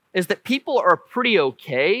 is that people are pretty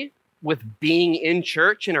okay with being in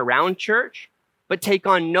church and around church, but take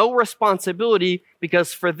on no responsibility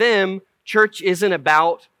because for them, church isn't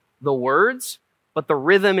about the words, but the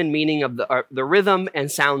rhythm and meaning of the rhythm and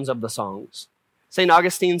sounds of the songs. St.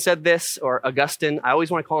 Augustine said this, or Augustine. I always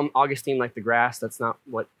want to call him Augustine like the grass. That's not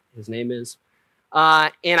what his name is.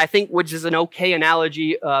 And I think, which is an okay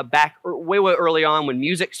analogy, back way early on when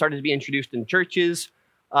music started to be introduced in churches,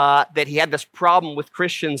 that he had this problem with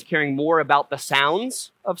Christians caring more about the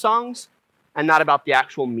sounds of songs and not about the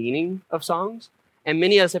actual meaning of songs. And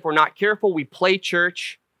many of us, if we're not careful, we play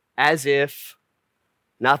church as if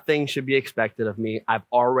nothing should be expected of me. I've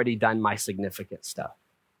already done my significant stuff.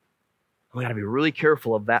 We got to be really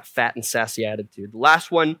careful of that fat and sassy attitude. The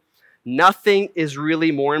last one, nothing is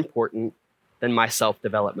really more important than my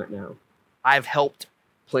self-development now. I've helped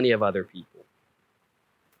plenty of other people.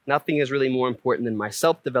 Nothing is really more important than my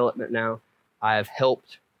self-development now. I have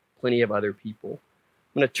helped plenty of other people.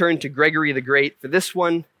 I'm going to turn to Gregory the Great for this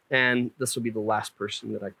one, and this will be the last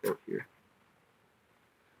person that I quote here.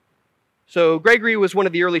 So Gregory was one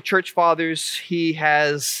of the early church fathers. He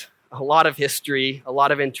has a lot of history, a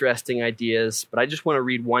lot of interesting ideas, but I just want to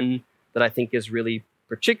read one that I think is really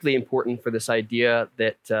particularly important for this idea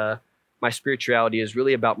that my spirituality is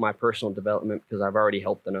really about my personal development because I've already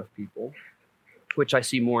helped enough people, which I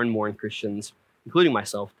see more and more in Christians, including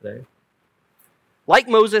myself today. Like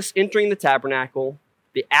Moses entering the tabernacle,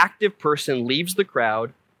 the active person leaves the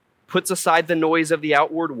crowd, puts aside the noise of the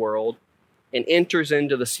outward world, and enters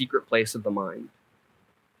into the secret place of the mind.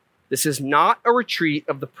 This is not a retreat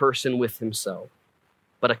of the person with himself,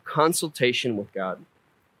 but a consultation with God,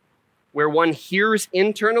 where one hears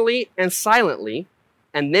internally and silently,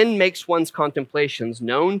 and then makes one's contemplations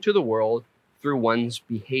known to the world through one's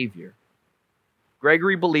behavior.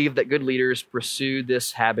 Gregory believed that good leaders pursue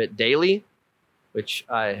this habit daily, which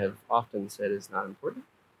I have often said is not important,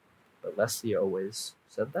 but Leslie always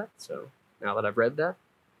said that. So now that I've read that,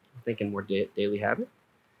 I'm thinking more daily habit,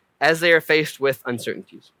 as they are faced with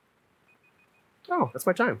uncertainties. Oh, that's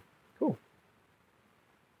my time. Cool.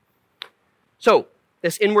 So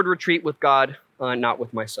this inward retreat with God, not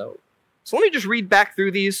with myself. So let me just read back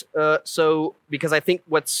through these. Because I think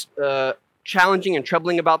what's challenging and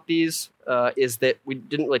troubling about these is that we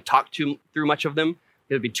didn't really talk through much of them.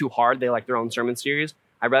 It would be too hard. They like their own sermon series.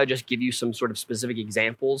 I'd rather just give you some sort of specific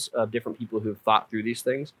examples of different people who have thought through these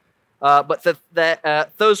things. But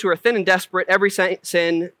those who are thin and desperate, every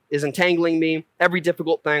sin is entangling me. Every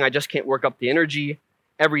difficult thing, I just can't work up the energy.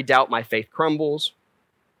 Every doubt, my faith crumbles.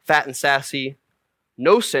 Fat and sassy.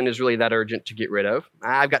 No sin is really that urgent to get rid of.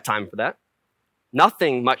 I've got time for that.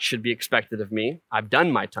 Nothing much should be expected of me. I've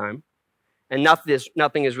done my time. And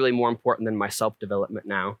nothing is really more important than my self-development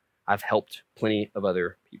now. I've helped plenty of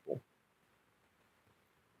other people.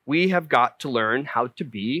 We have got to learn how to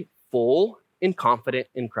be full and confident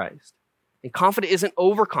in Christ. And confident isn't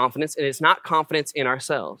overconfidence, and it's not confidence in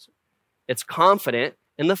ourselves. It's confident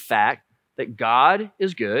in the fact that God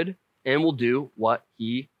is good and will do what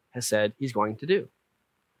he has said he's going to do.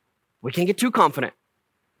 We can't get too confident.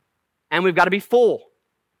 And we've got to be full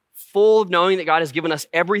of knowing that God has given us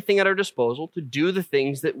everything at our disposal to do the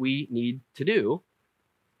things that we need to do,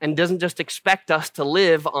 and doesn't just expect us to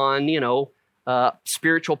live on,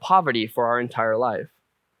 spiritual poverty for our entire life.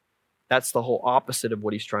 That's the whole opposite of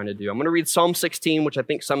what he's trying to do. I'm going to read Psalm 16, which I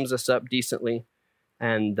think sums this up decently,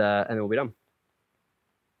 and then we'll be done.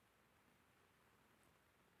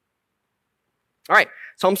 All right,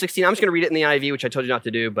 Psalm 16. I'm just going to read it in the NIV, which I told you not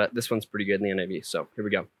to do, but this one's pretty good in the NIV, so here we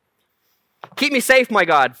go. Keep me safe, my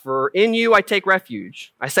God, for in you I take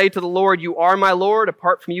refuge. I say to the Lord, you are my Lord.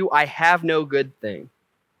 Apart from you, I have no good thing.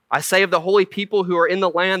 I say of the holy people who are in the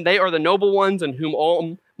land, they are the noble ones in whom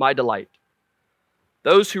all my delight.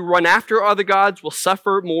 Those who run after other gods will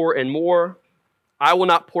suffer more and more. I will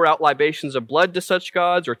not pour out libations of blood to such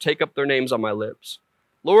gods or take up their names on my lips.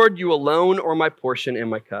 Lord, you alone are my portion and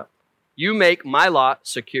my cup. You make my lot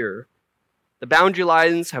secure. The boundary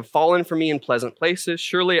lines have fallen for me in pleasant places.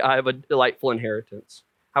 Surely I have a delightful inheritance.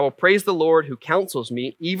 I will praise the Lord who counsels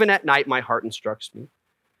me. Even at night, my heart instructs me.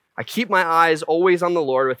 I keep my eyes always on the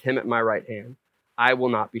Lord, with him at my right hand. I will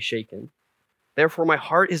not be shaken. Therefore, my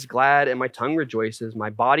heart is glad and my tongue rejoices. My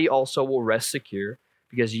body also will rest secure,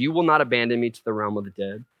 because you will not abandon me to the realm of the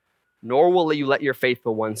dead, nor will you let your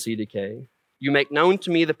faithful one see decay. You make known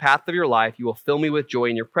to me the path of your life. You will fill me with joy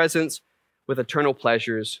in your presence, with eternal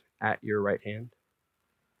pleasures at your right hand.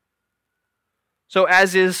 So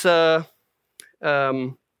as is kind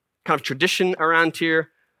of tradition around here,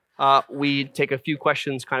 we take a few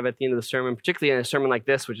questions kind of at the end of the sermon, particularly in a sermon like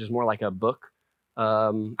this, which is more like a book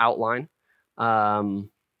outline.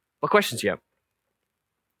 What questions do you have,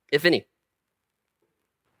 if any?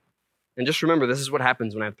 And just remember, this is what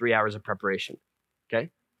happens when I have 3 hours of preparation,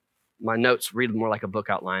 okay? My notes read more like a book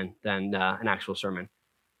outline than an actual sermon.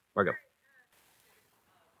 Margo.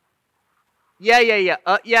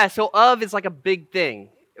 Yeah, so of is like a big thing,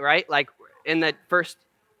 right? Like in that first...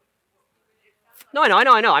 No, I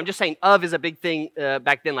know. I'm just saying of is a big thing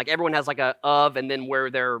back then. Like everyone has like a of and then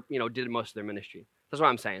where they're, did most of their ministry. That's what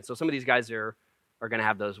I'm saying. So some of these guys are going to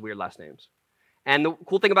have those weird last names. And the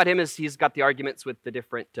cool thing about him is he's got the arguments with the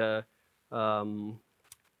different,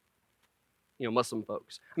 Muslim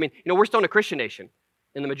folks. I mean, we're still in a Christian nation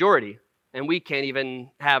in the majority, and we can't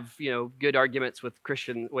even have, good arguments with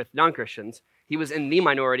non-Christians. He was in the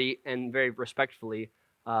minority and very respectfully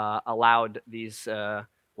allowed these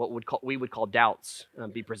what we would call doubts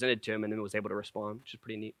be presented to him, and then was able to respond, which is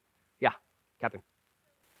pretty neat. Yeah, Catherine.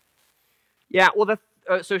 Yeah, well,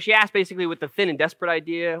 so she asked basically with the thin and desperate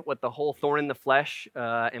idea, what the whole thorn in the flesh,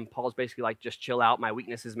 and Paul's basically like, just chill out. My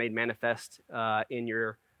weakness is made manifest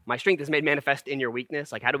my strength is made manifest in your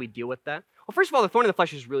weakness. Like, how do we deal with that? Well, first of all, the thorn in the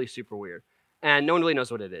flesh is really super weird, and no one really knows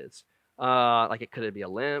what it is. Could it be a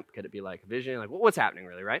limp? Could it be like a vision? Like, what's happening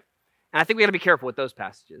really, right? And I think we got to be careful with those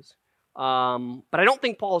passages. But I don't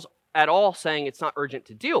think Paul's at all saying it's not urgent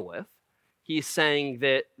to deal with. He's saying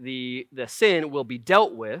that the sin will be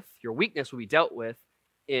dealt with, your weakness will be dealt with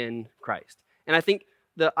in Christ. And I think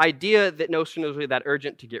the idea that no sin is really that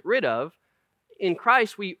urgent to get rid of, in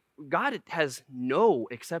Christ, God has no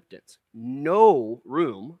acceptance, no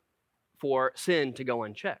room for sin to go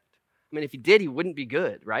unchecked. I mean, if he did, he wouldn't be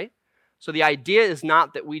good, right? So the idea is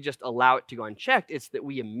not that we just allow it to go unchecked, it's that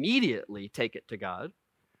we immediately take it to God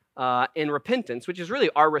in repentance, which is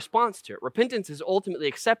really our response to it. Repentance is ultimately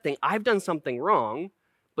accepting, I've done something wrong,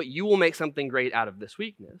 but you will make something great out of this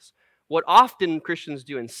weakness. What often Christians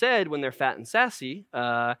do instead when they're fat and sassy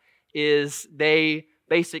is they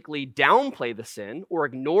basically downplay the sin or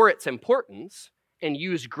ignore its importance and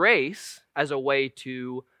use grace as a way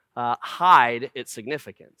to hide its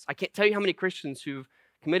significance. I can't tell you how many Christians who've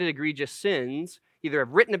committed egregious sins either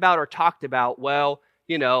have written about or talked about,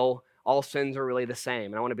 all sins are really the same.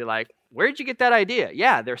 And I want to be like, where'd you get that idea?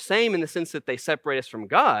 Yeah, they're same in the sense that they separate us from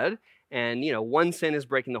God, and one sin is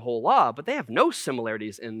breaking the whole law, but they have no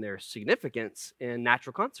similarities in their significance and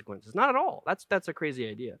natural consequences. Not at all. That's a crazy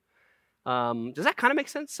idea. Does that kind of make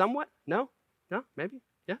sense somewhat? No? Maybe?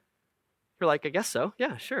 Yeah? You're like, I guess so.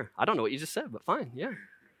 Yeah, sure. I don't know what you just said, but fine. Yeah.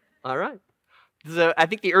 All right. I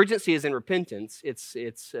think the urgency is in repentance. It's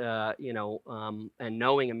and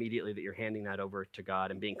knowing immediately that you're handing that over to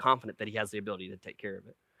God and being confident that he has the ability to take care of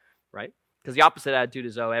it, right? Because the opposite attitude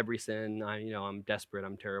is, every sin, I'm desperate,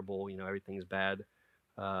 I'm terrible, everything's bad.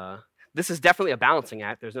 This is definitely a balancing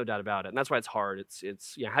act. There's no doubt about it. And that's why it's hard.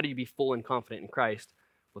 It's how do you be full and confident in Christ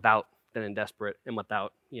without being desperate and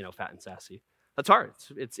without, fat and sassy? That's hard.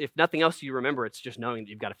 It's if nothing else you remember, it's just knowing that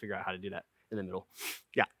you've got to figure out how to do that in the middle.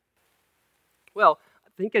 Yeah. Well, I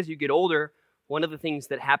think as you get older, one of the things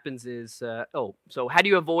that happens is, so how do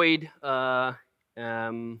you avoid, the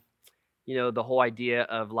whole idea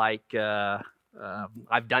of like,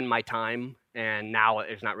 I've done my time and now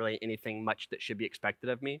there's not really anything much that should be expected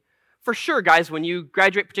of me? For sure, guys, when you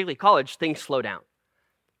graduate, particularly college, things slow down.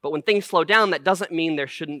 But when things slow down, that doesn't mean there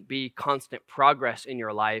shouldn't be constant progress in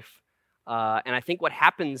your life. And I think what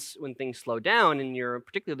happens when things slow down, and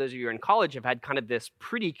particularly those of you who are in college, have had kind of this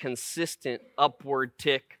pretty consistent upward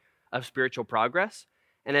tick of spiritual progress.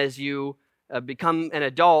 And as you become an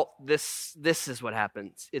adult, this is what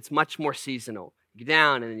happens. It's much more seasonal. You go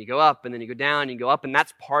down, and then you go up, and then you go down, and you go up, and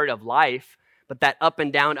that's part of life. But that up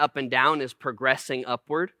and down is progressing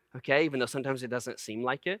upward, okay, even though sometimes it doesn't seem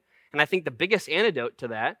like it. And I think the biggest antidote to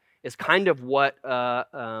that is kind of what...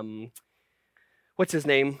 what's his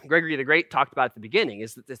name? Gregory the Great talked about at the beginning,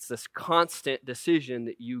 is that it's this constant decision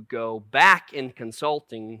that you go back in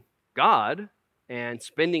consulting God and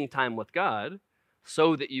spending time with God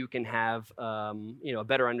so that you can have a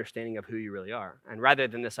better understanding of who you really are. And rather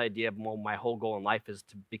than this idea of, well, my whole goal in life is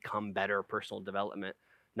to become better, personal development,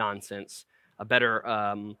 nonsense. A better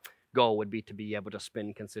goal would be to be able to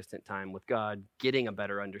spend consistent time with God, getting a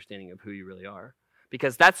better understanding of who you really are.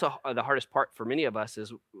 Because that's the hardest part for many of us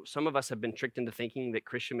is some of us have been tricked into thinking that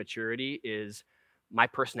Christian maturity is my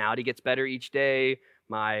personality gets better each day,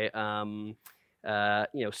 my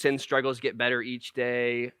sin struggles get better each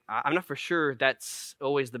day. I'm not for sure that's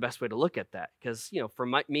always the best way to look at that. Because, for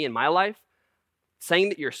me in my life, saying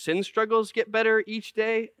that your sin struggles get better each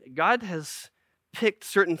day, God has picked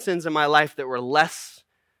certain sins in my life that were less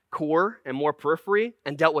core and more periphery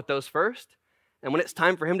and dealt with those first. And when it's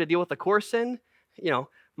time for him to deal with the core sin,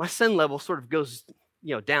 my sin level sort of goes,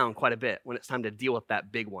 down quite a bit when it's time to deal with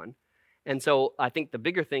that big one. And so I think the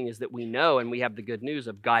bigger thing is that we know and we have the good news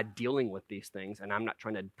of God dealing with these things. And I'm not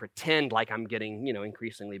trying to pretend like I'm getting,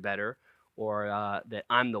 increasingly better or that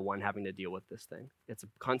I'm the one having to deal with this thing. It's a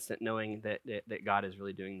constant knowing that God is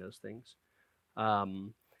really doing those things.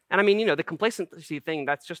 And I mean, the complacency thing,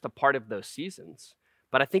 that's just a part of those seasons.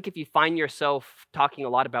 But I think if you find yourself talking a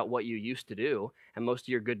lot about what you used to do, and most of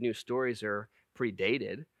your good news stories are pretty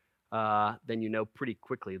dated, then you know pretty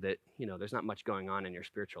quickly that, there's not much going on in your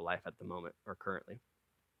spiritual life at the moment or currently.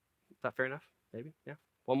 Is that fair enough? Maybe? Yeah?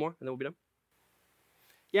 One more, and then we'll be done?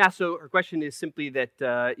 Yeah, so her question is simply that,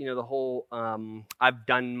 the whole, I've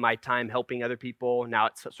done my time helping other people, now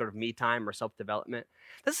it's sort of me time or self-development.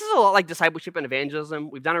 This is a lot like discipleship and evangelism.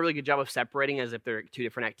 We've done a really good job of separating as if they're two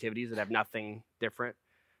different activities that have nothing different.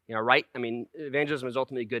 Right? I mean, evangelism is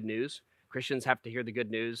ultimately good news. Christians have to hear the good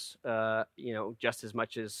news, just as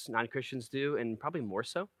much as non-Christians do, and probably more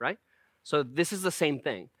so, right? So this is the same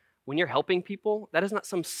thing. When you're helping people, that is not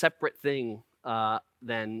some separate thing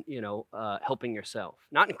than helping yourself.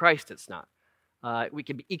 Not in Christ, it's not.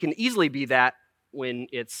 It can easily be that when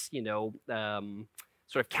it's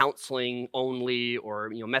sort of counseling only or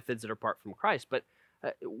methods that are apart from Christ. But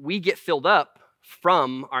we get filled up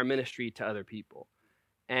from our ministry to other people.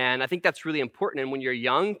 And I think that's really important. And when you're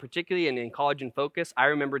young, particularly and in college and focus, I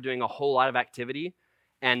remember doing a whole lot of activity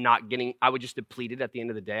and I would just deplete it at the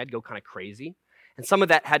end of the day. I'd go kind of crazy. And some of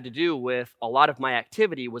that had to do with a lot of my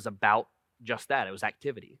activity was about just that. It was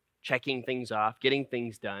activity, checking things off, getting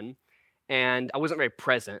things done. And I wasn't very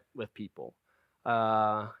present with people.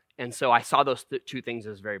 And so I saw those two things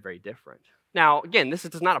as very, very different. Now, again, this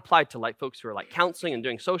does not apply to like folks who are like counseling and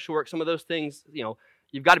doing social work. Some of those things,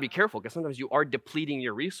 you've got to be careful because sometimes you are depleting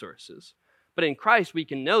your resources. But in Christ, we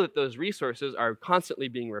can know that those resources are constantly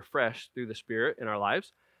being refreshed through the Spirit in our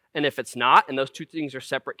lives. And if it's not, and those two things are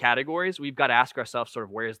separate categories, we've got to ask ourselves sort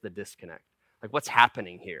of where's the disconnect? Like what's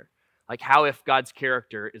happening here? Like how if God's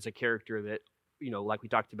character is a character that, like we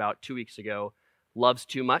talked about 2 weeks ago, loves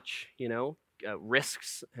too much,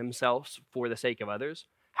 risks himself for the sake of others,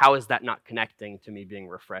 how is that not connecting to me being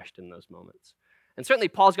refreshed in those moments? And certainly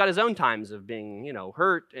Paul's got his own times of being,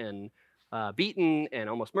 hurt and beaten and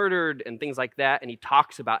almost murdered and things like that. And he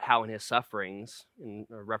talks about how in his sufferings, in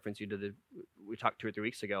reference you to we talked 2 or 3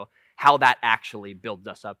 weeks ago, how that actually builds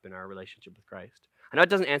us up in our relationship with Christ. I know it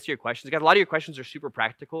doesn't answer your questions. Guys, a lot of your questions are super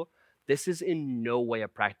practical. This is in no way a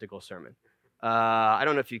practical sermon. I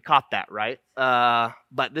don't know if you caught that, right?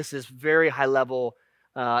 But this is very high level,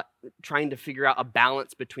 trying to figure out a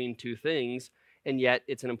balance between two things. And yet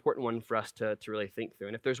it's an important one for us to really think through.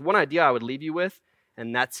 And if there's one idea I would leave you with,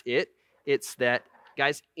 and that's it, it's that,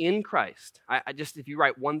 guys, in Christ, if you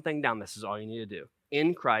write one thing down, this is all you need to do.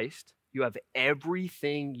 In Christ, you have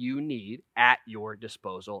everything you need at your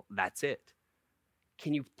disposal. That's it.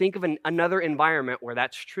 Can you think of another environment where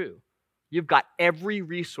that's true? You've got every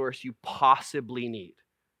resource you possibly need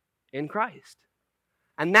in Christ.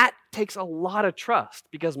 And that takes a lot of trust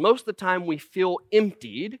because most of the time we feel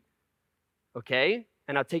emptied, okay?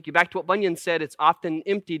 And I'll take you back to what Bunyan said. It's often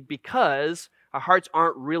emptied because our hearts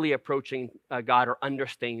aren't really approaching God or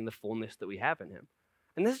understanding the fullness that we have in him.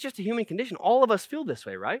 And this is just a human condition. All of us feel this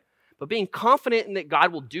way, right? But being confident in that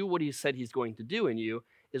God will do what he said he's going to do in you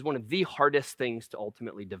is one of the hardest things to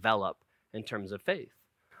ultimately develop in terms of faith.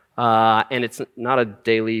 And it's not a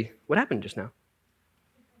daily... What happened just now?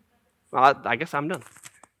 Well, I guess I'm done.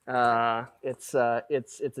 It's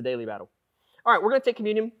a daily battle. All right, we're going to take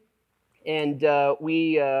communion. And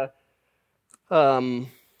we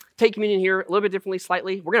take communion here a little bit differently,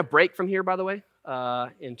 slightly. We're going to break from here, by the way,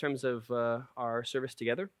 in terms of our service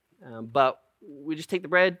together. But we just take the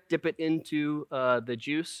bread, dip it into the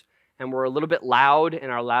juice, and we're a little bit loud,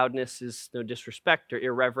 and our loudness is no disrespect or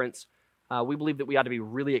irreverence. We believe that we ought to be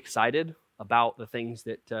really excited about the things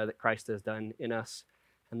that Christ has done in us,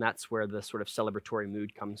 and that's where the sort of celebratory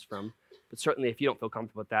mood comes from. But certainly, if you don't feel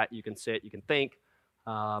comfortable with that, you can sit, you can think,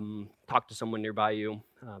 talk to someone nearby you.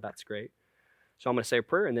 That's great. So I'm going to say a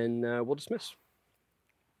prayer, and then we'll dismiss.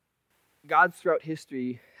 gods throughout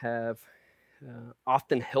history have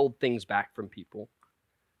often held things back from people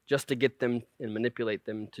just to get them and manipulate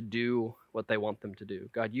them to do what they want them to do.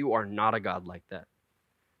 God, you are not a God like that.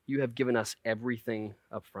 You have given us everything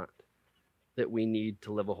up front that we need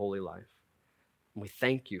to live a holy life. And we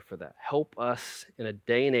thank you for that. Help us in a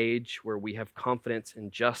day and age where we have confidence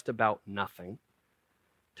in just about nothing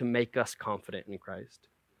to make us confident in Christ.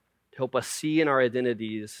 To help us see in our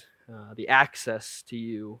identities the access to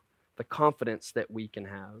you, the confidence that we can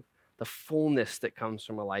have, the fullness that comes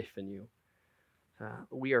from a life in you.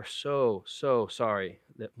 We are so sorry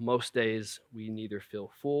that most days we neither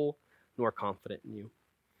feel full nor confident in you.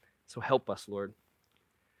 So help us, Lord.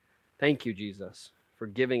 Thank you, Jesus, for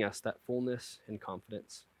giving us that fullness and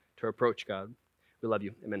confidence to approach God. We love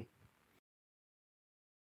you. Amen.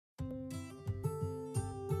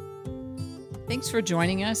 Thanks for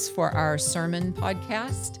joining us for our sermon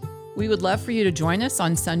podcast. We would love for you to join us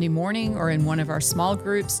on Sunday morning or in one of our small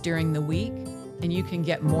groups during the week. And you can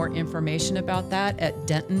get more information about that at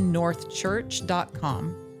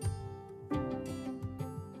dentonnorthchurch.com.